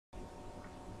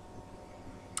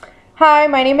Hi,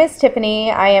 my name is Tiffany.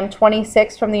 I am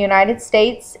 26 from the United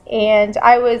States, and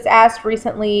I was asked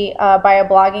recently by a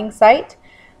blogging site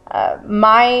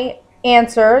my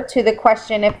answer to the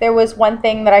question, if there was one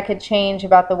thing that I could change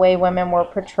about the way women were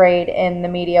portrayed in the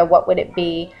media, what would it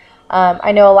be?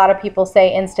 I know a lot of people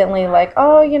say instantly like,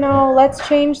 oh, let's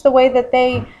change the way that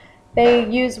they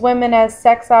use women as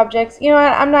sex objects.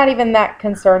 I'm not even that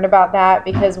concerned about that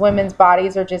because women's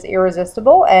bodies are just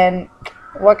irresistible, and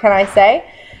what can I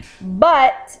say?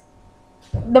 But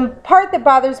the part that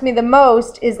bothers me the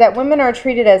most is that women are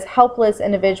treated as helpless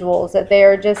individuals, that they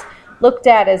are just looked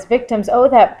at as victims. Oh,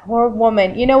 that poor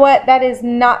woman. You know what? That is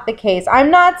not the case.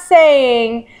 I'm not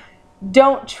saying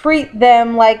don't treat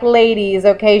them like ladies,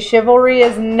 okay? Chivalry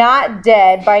is not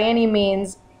dead by any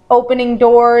means. Opening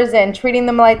doors and treating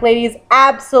them like ladies,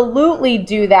 absolutely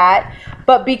do that,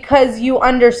 but because you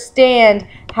understand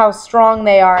how strong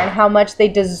they are and how much they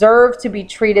deserve to be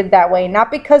treated that way, not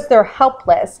because they're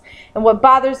helpless. And what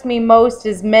bothers me most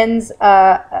is men's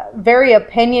very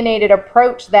opinionated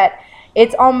approach that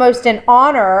it's almost an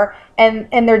honor and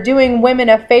they're doing women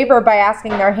a favor by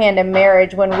asking their hand in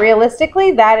marriage, when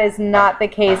realistically that is not the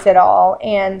case at all.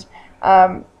 And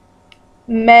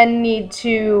men need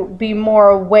to be more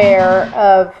aware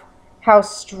of how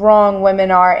strong women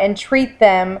are and treat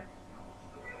them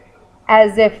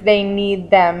as if they need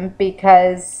them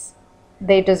because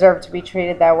they deserve to be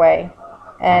treated that way,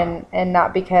 and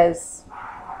not because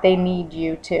they need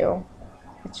you to.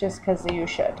 It's just because you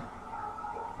should.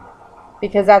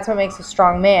 Because that's what makes a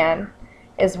strong man,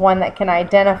 is one that can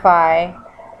identify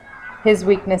his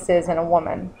weaknesses in a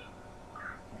woman.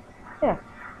 Yeah.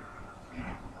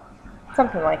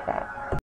 Something like that.